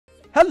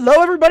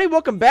Hello everybody,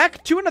 welcome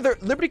back to another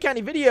Liberty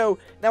County video.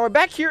 Now we're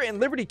back here in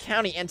Liberty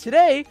County, and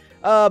today,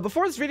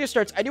 before this video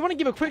starts, I do want to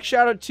give a quick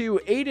shout out to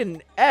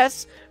Aiden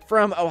S.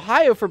 from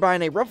Ohio for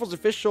buying a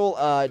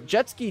RufflesOfficial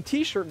jet ski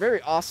t-shirt.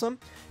 Very awesome.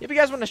 If you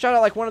guys want to shout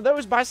out like one of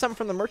those, buy something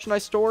from the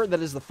merchandise store. That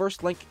is the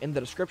first link in the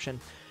description.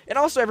 And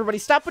also everybody,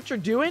 stop what you're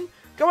doing.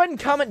 Go ahead and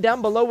comment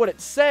down below what it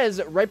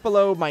says right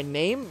below my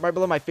name, right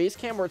below my face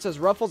cam where it says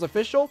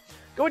RufflesOfficial.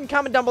 Go ahead and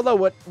comment down below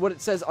what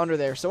it says under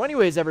there. So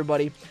anyways,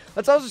 everybody,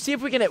 let's also see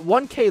if we can hit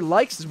 1K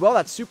likes as well.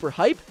 That's super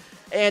hype.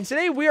 And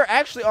today we are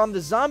actually on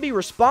the zombie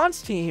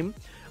response team.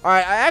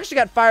 Alright, I actually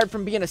got fired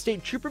from being a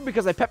state trooper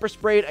because I pepper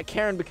sprayed a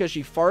Karen because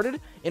she farted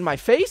in my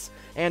face.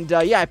 And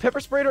yeah, I pepper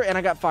sprayed her and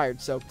I got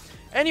fired. So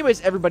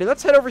anyways, everybody,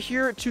 let's head over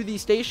here to the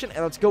station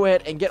and let's go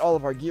ahead and get all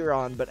of our gear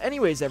on. But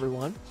anyways,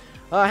 everyone,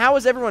 how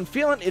is everyone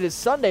feeling? It is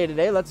Sunday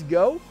today. Let's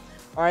go.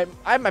 Alright,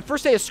 I have my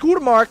first day of school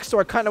tomorrow, so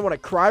I kind of want to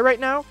cry right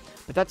now.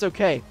 But that's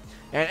okay.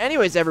 And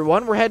anyways,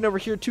 everyone, we're heading over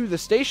here to the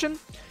station.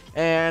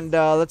 And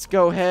let's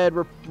go ahead.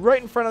 We're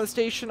right in front of the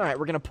station. Alright,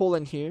 we're going to pull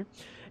in here.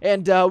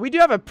 And we do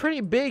have a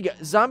pretty big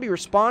zombie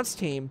response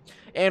team.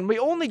 And we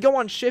only go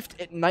on shift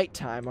at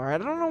nighttime,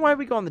 alright? I don't know why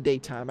we go on the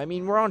daytime. I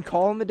mean, we're on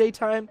call in the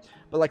daytime,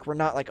 but like we're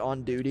not like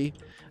on duty.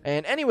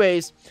 And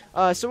anyways,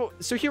 so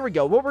here we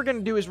go. What we're going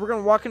to do is we're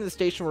going to walk into the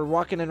station. We're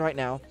walking in right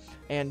now.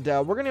 And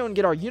we're going to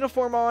get our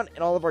uniform on and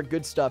all of our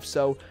good stuff.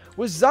 So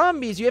with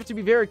zombies, you have to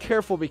be very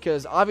careful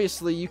because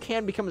obviously you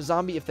can become a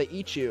zombie if they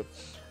eat you.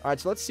 Alright,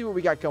 so let's see what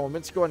we got going.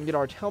 Let's go ahead and get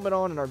our helmet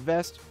on and our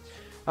vest.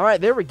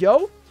 Alright, there we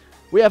go.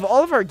 We have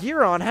all of our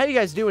gear on. How you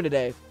guys doing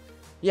today?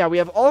 Yeah, we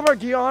have all of our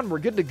gear on. We're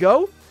good to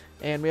go.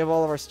 And we have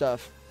all of our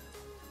stuff.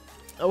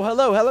 Oh,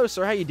 hello. Hello,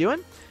 sir. How you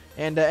doing?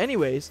 And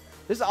anyways,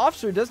 this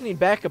officer does need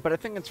backup, but I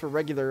think it's for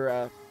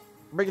regular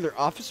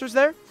officers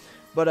there.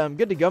 But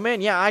good to go, man.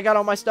 Yeah, I got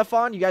all my stuff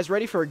on. You guys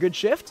ready for a good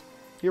shift?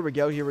 Here we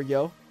go. Here we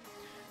go.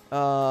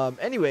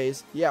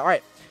 Anyways, yeah, all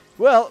right.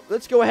 Well,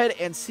 let's go ahead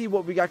and see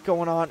what we got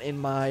going on in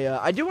my...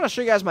 I do want to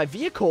show you guys my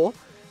vehicle.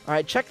 All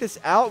right, check this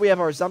out. We have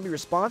our zombie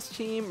response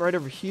team right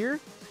over here.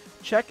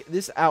 Check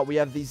this out. We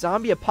have the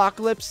zombie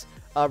apocalypse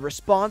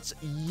response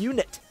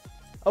unit.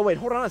 Oh, wait,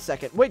 hold on a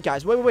second. Wait,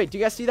 guys, wait. Do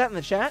you guys see that in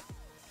the chat?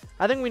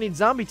 I think we need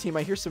zombie team.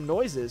 I hear some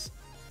noises.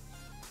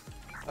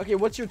 Okay,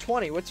 what's your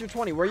 20? What's your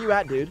 20? Where are you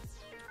at, dude?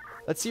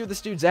 Let's see where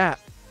this dude's at.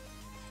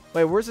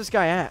 Wait, where's this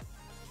guy at?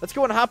 Let's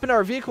go and hop into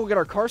our vehicle and get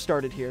our car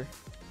started here.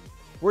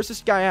 Where's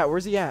this guy at?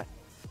 Where's he at?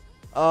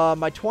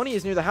 My 20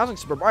 is near the housing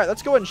suburb. All right,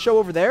 let's go ahead and show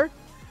over there.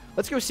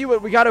 Let's go see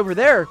what we got over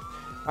there.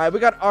 All right, we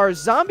got our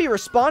zombie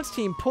response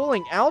team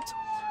pulling out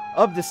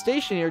of the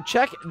station here.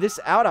 Check this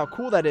out, how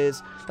cool that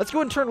is. Let's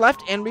go and turn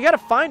left, and we got to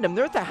find them.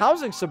 They're at the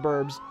housing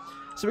suburbs.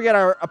 So we got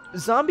our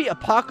zombie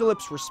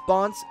apocalypse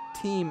response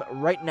team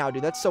right now,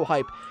 dude. That's so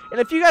hype. And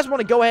if you guys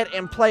want to go ahead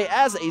and play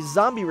as a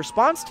zombie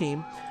response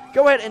team,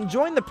 go ahead and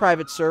join the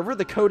private server.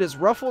 The code is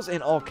Ruffles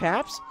in all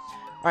caps.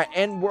 All right,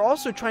 and we're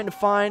also trying to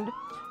find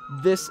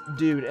this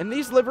dude. And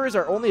these liveries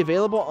are only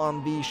available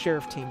on the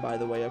sheriff team, by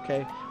the way,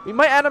 okay? We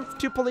might add them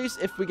to police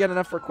if we get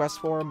enough requests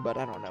for them, but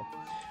I don't know.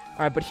 All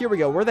right, but here we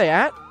go. Where are they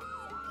at?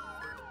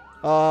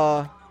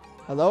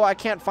 Hello? I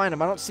can't find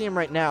them. I don't see them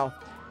right now.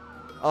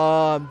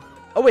 Oh,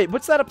 wait.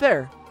 What's that up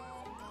there?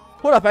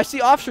 Hold up. I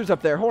see officers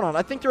up there. Hold on.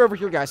 I think they're over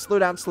here, guys. Slow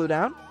down, slow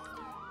down.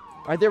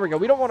 All right, there we go.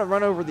 We don't want to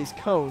run over these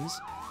cones.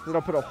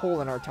 That'll put a hole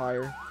in our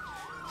tire.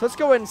 So let's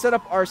go ahead and set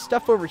up our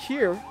stuff over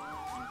here.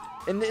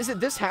 And is it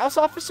this house,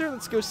 officer?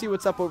 Let's go see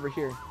what's up over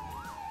here.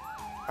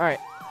 All right.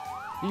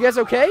 You guys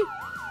okay?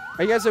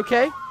 Are you guys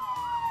okay?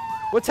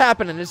 What's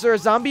happening? Is there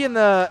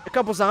a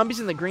couple zombies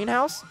in the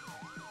greenhouse?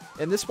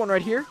 And this one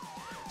right here?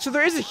 So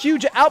there is a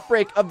huge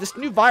outbreak of this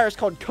new virus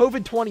called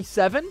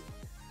COVID-27.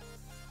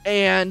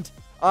 And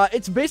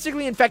it's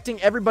basically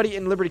infecting everybody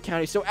in Liberty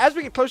County. So as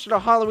we get closer to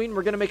Halloween,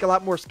 we're going to make a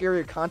lot more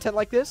scarier content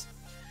like this.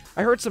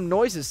 I heard some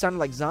noises sounding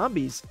like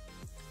zombies.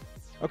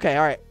 Okay,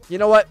 all right. You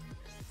know what?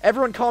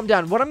 Everyone calm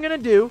down. What I'm going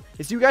to do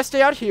is you guys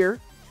stay out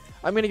here.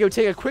 I'm going to go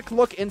take a quick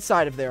look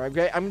inside of there,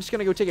 okay? I'm just going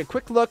to go take a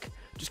quick look,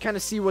 just kind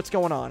of see what's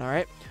going on, all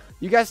right?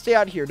 You guys stay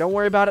out here. Don't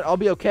worry about it. I'll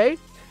be okay.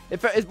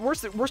 If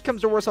worst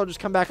comes to worst, I'll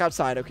just come back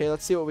outside, okay?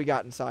 Let's see what we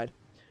got inside.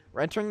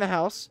 We're entering the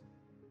house.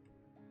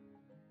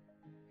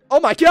 Oh,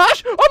 my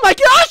gosh! Oh, my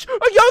gosh!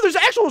 Oh, yo, there's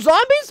actual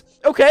zombies?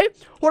 Okay.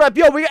 Hold up.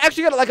 Yo, we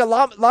actually got like a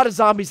lot of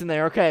zombies in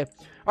there, okay?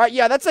 All right,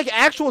 yeah, that's like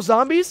actual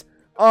zombies.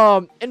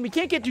 And we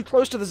can't get too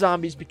close to the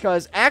zombies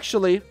because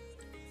actually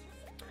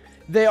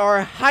they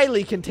are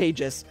highly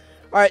contagious.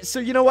 All right, so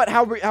you know what?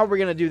 How are we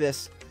gonna do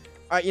this?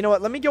 All right, you know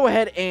what? Let me go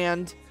ahead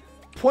and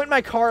point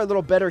my car a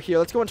little better here.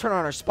 Let's go and turn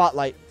on our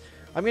spotlight.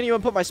 I'm gonna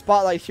even put my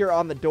spotlight here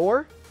on the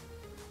door.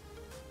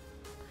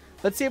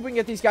 Let's see if we can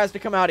get these guys to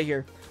come out of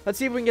here. Let's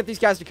see if we can get these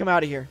guys to come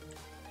out of here.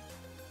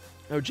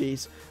 Oh,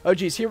 geez. Oh,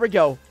 geez. Here we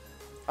go.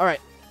 All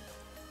right.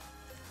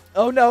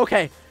 Oh, no.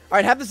 Okay. All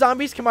right. Have the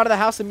zombies come out of the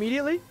house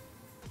immediately.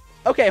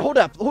 Okay, hold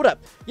up.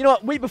 You know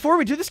what? Wait, before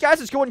we do this, guys,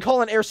 let's go and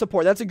call in air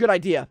support. That's a good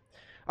idea.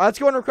 Let's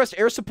go and request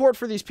air support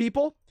for these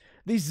people.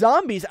 These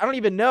zombies, I don't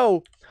even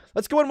know.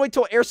 Let's go and wait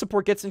till air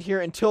support gets in here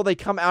until they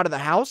come out of the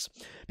house.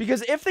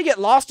 Because if they get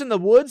lost in the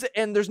woods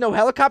and there's no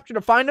helicopter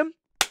to find them,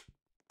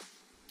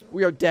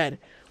 we are dead.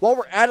 While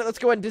we're at it, let's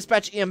go ahead and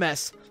dispatch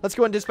EMS. Let's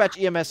go and dispatch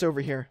EMS over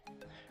here.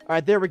 All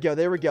right, there we go.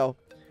 There we go. All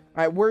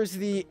right, where's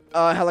the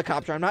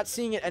helicopter? I'm not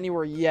seeing it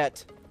anywhere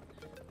yet.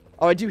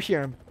 Oh, I do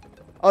hear them.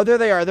 Oh, there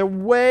they are. They're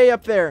way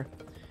up there.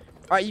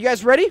 All right, you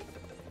guys ready?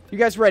 You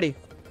guys ready?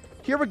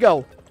 Here we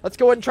go. Let's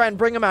go ahead and try and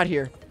bring them out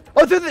here.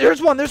 Oh,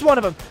 there's one. There's one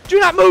of them. Do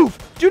not move.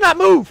 Do not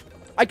move.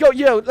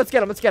 Yo, let's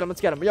get him. Let's get him.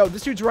 Let's get him. Yo,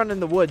 this dude's running in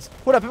the woods.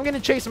 Hold up. I'm going to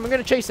chase him. I'm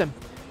going to chase him.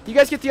 You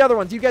guys get the other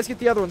ones. You guys get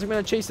the other ones. I'm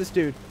going to chase this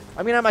dude.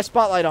 I'm going to have my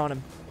spotlight on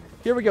him.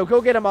 Here we go.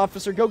 Go get him,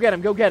 officer. Go get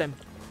him. Go get him.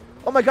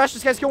 Oh my gosh,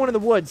 this guy's going in the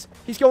woods.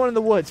 He's going in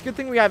the woods. Good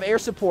thing we have air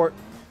support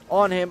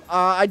on him.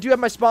 I do have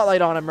my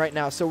spotlight on him right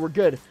now, so we're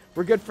good.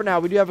 We're good for now.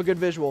 We do have a good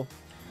visual. All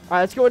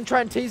right, let's go ahead and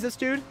try and tase this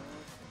dude.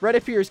 Right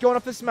up here. He's going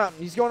up this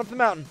mountain. He's going up the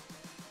mountain.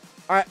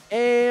 All right,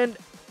 and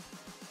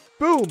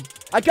boom.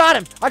 I got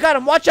him. I got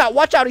him. Watch out.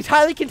 Watch out. He's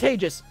highly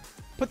contagious.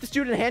 Put this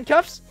dude in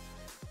handcuffs.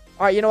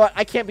 All right, you know what?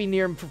 I can't be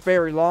near him for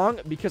very long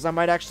because I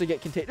might actually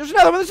get contagious. There's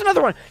another one. There's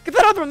another one. Get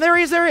that other one. There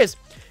he is. There he is.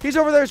 He's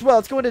over there as well.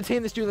 Let's go and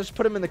detain this dude. Let's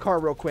put him in the car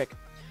real quick.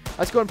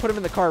 Let's go and put him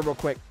in the car real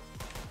quick.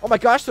 Oh my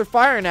gosh, they're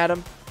firing at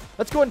him.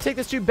 Let's go and take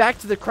this dude back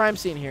to the crime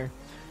scene here.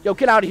 Yo,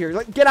 get out of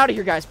here. Get out of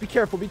here, guys. Be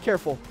careful. Be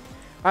careful.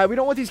 All right, we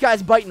don't want these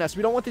guys biting us.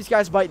 We don't want these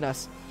guys biting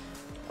us.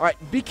 All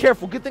right, be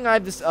careful. Good thing I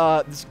have this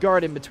this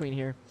guard in between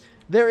here.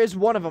 There is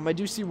one of them. I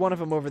do see one of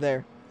them over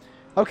there.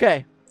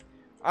 Okay.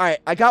 All right,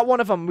 I got one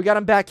of them. We got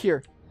him back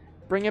here.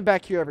 Bring him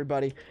back here,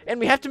 everybody. And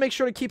we have to make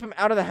sure to keep him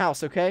out of the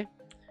house, okay?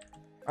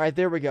 All right,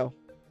 there we go.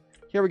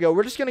 Here we go.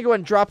 We're just going to go ahead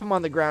and drop him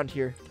on the ground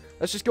here.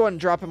 Let's just go ahead and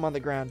drop him on the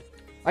ground.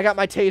 I got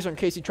my taser in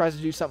case he tries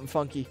to do something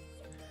funky.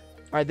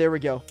 All right, there we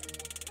go. All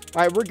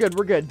right, we're good.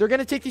 We're good. They're going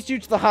to take these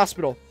dudes to the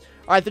hospital.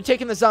 All right, they're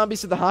taking the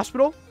zombies to the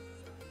hospital.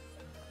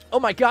 Oh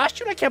my gosh,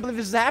 dude, I can't believe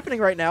this is happening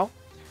right now. All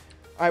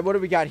right, what do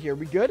we got here?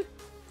 We good?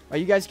 Are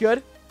you guys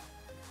good?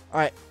 All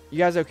right, you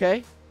guys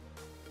okay?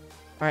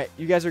 All right,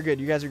 you guys are good.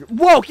 You guys are good.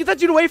 Whoa, get that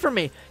dude away from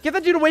me. Get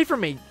that dude away from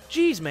me.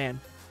 Jeez, man.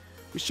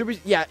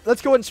 Yeah,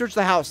 let's go ahead and search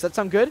the house. That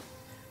sound good?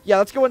 Yeah,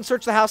 let's go ahead and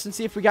search the house and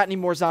see if we got any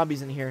more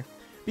zombies in here.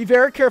 Be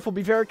very careful.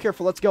 Be very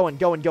careful. Let's go in.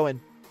 Go in. Go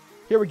in.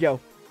 Here we go. All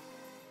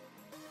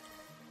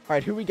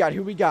right, who we got?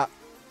 Who we got?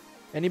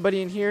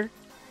 Anybody in here?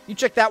 You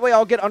check that way.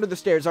 I'll get under the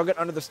stairs. I'll get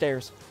under the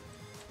stairs.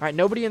 All right,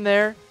 nobody in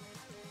there.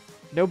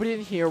 Nobody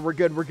in here. We're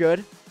good. We're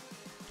good.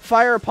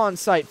 Fire upon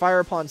sight. Fire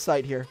upon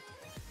sight here.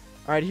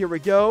 All right, here we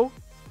go.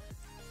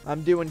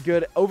 I'm doing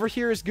good. Over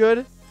here is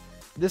good.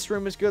 This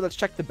room is good. Let's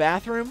check the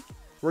bathroom.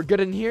 We're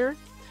good in here.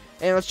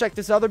 And let's check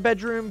this other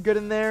bedroom. Good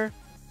in there.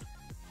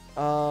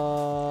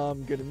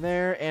 Good in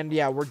there. And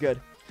yeah, we're good.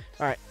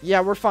 All right.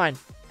 Yeah, we're fine.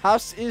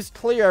 House is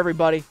clear,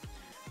 everybody.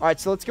 All right,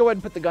 so let's go ahead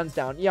and put the guns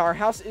down. Yeah, our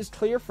house is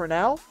clear for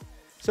now.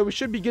 So we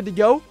should be good to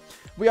go.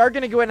 We are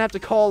going to go ahead and have to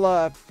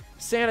call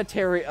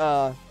sanitary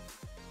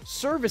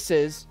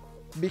services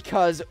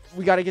because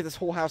we got to get this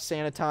whole house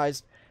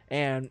sanitized.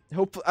 And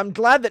hopefully, I'm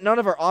glad that none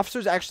of our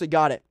officers actually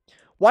got it.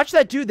 Watch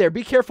that dude there.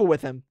 Be careful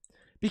with him.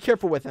 Be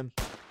careful with him.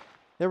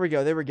 There we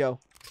go. There we go.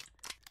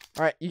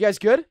 All right, you guys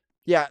good?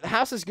 Yeah, the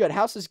house is good.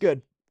 House is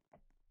good.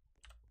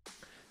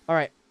 All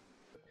right.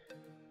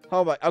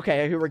 Oh my.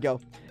 Okay, here we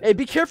go. Hey,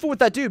 be careful with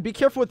that dude. Be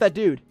careful with that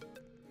dude.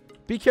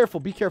 Be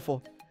careful. Be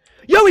careful.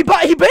 Yo, he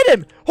bit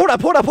him. Hold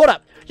up. Hold up. Hold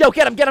up. Yo,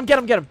 get him. Get him. Get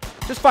him. Get him.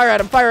 Just fire at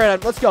him. Fire at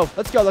him. Let's go.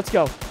 Let's go. Let's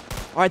go. All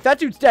right, that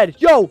dude's dead.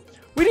 Yo,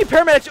 we need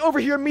paramedics over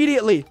here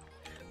immediately.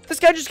 This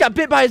guy just got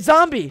bit by a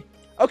zombie.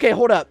 Okay,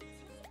 hold up.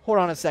 Hold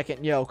on a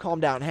second. Yo, calm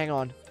down. Hang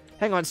on.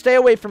 Hang on. Stay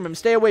away from him.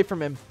 Stay away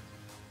from him.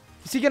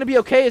 Is he going to be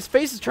okay? His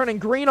face is turning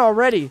green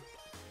already.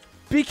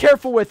 Be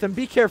careful with him.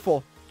 Be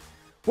careful.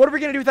 What are we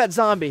going to do with that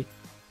zombie?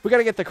 We got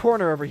to get the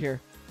coroner over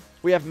here.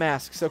 We have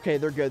masks. Okay,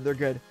 they're good. They're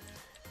good.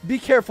 Be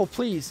careful,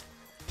 please.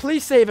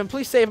 Please save him.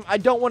 Please save him. I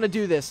don't want to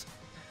do this.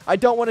 I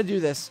don't want to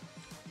do this.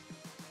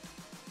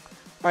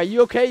 All right,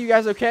 you okay? You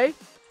guys okay?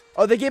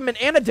 Oh, they gave him an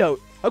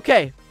antidote.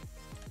 Okay.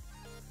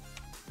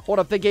 Hold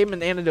up. They gave him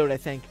an antidote, I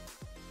think.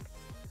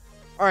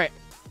 All right.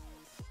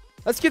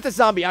 Let's get this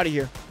zombie out of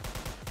here.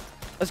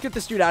 Let's get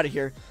this dude out of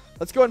here.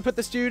 Let's go ahead and put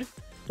this dude.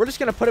 We're just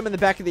going to put him in the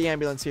back of the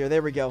ambulance here.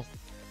 There we go.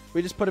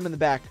 We just put him in the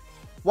back.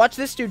 Watch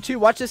this dude, too.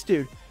 Watch this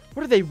dude.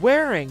 What are they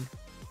wearing?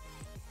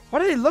 Why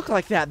do they look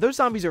like that? Those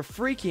zombies are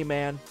freaky,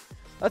 man.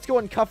 Let's go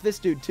ahead and cuff this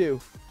dude, too.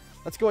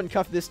 Let's go ahead and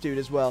cuff this dude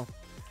as well.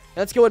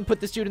 Let's go ahead and put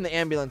this dude in the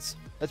ambulance.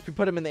 Let's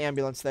put him in the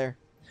ambulance there.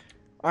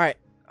 All right.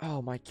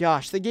 Oh, my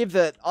gosh. They gave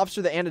the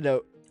officer the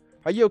antidote.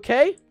 Are you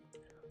okay?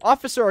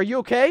 Officer, are you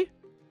okay?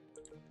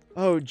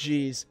 Oh,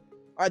 jeez.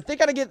 All right, they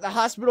got to get to the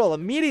hospital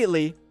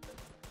immediately.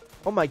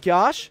 Oh, my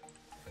gosh.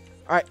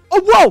 All right.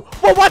 Oh, whoa.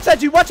 Whoa, watch that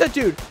dude. Watch that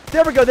dude.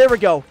 There we go. There we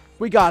go.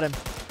 We got him.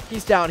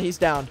 He's down. He's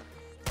down.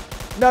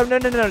 No.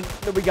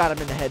 We got him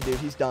in the head, dude.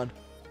 He's done.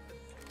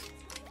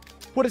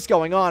 What is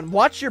going on?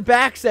 Watch your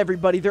backs,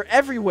 everybody. They're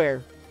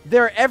everywhere.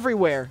 They're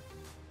everywhere.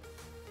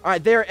 All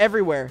right, they're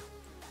everywhere.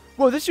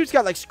 Whoa, this dude's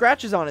got, like,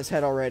 scratches on his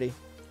head already.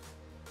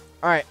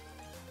 All right.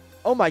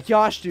 Oh, my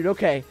gosh, dude.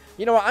 Okay.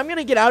 You know what? I'm going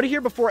to get out of here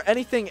before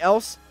anything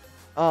else.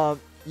 Yo,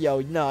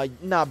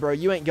 nah, bro.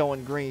 You ain't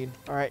going green.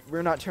 All right?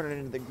 We're not turning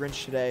into the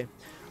Grinch today.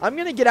 I'm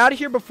going to get out of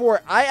here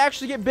before I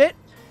actually get bit.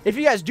 If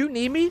you guys do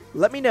need me,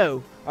 let me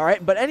know. All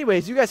right? But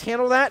anyways, you guys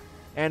handle that.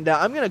 And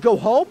I'm going to go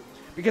home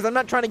because I'm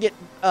not trying to get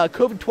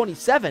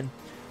COVID-27. All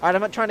right? I'm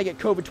not trying to get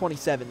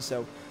COVID-27.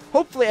 So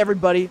hopefully,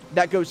 everybody,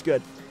 that goes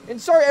good. And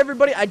sorry,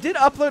 everybody. I did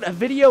upload a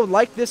video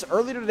like this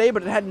earlier today,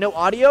 but it had no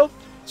audio.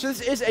 So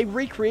this is a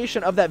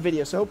recreation of that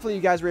video. So hopefully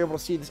you guys were able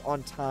to see this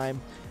on time.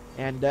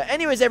 And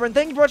anyways, everyone,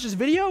 thank you for watching this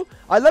video.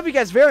 I love you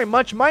guys very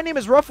much. My name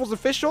is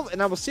RufflesOfficial,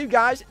 and I will see you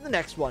guys in the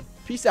next one.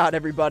 Peace out,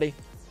 everybody.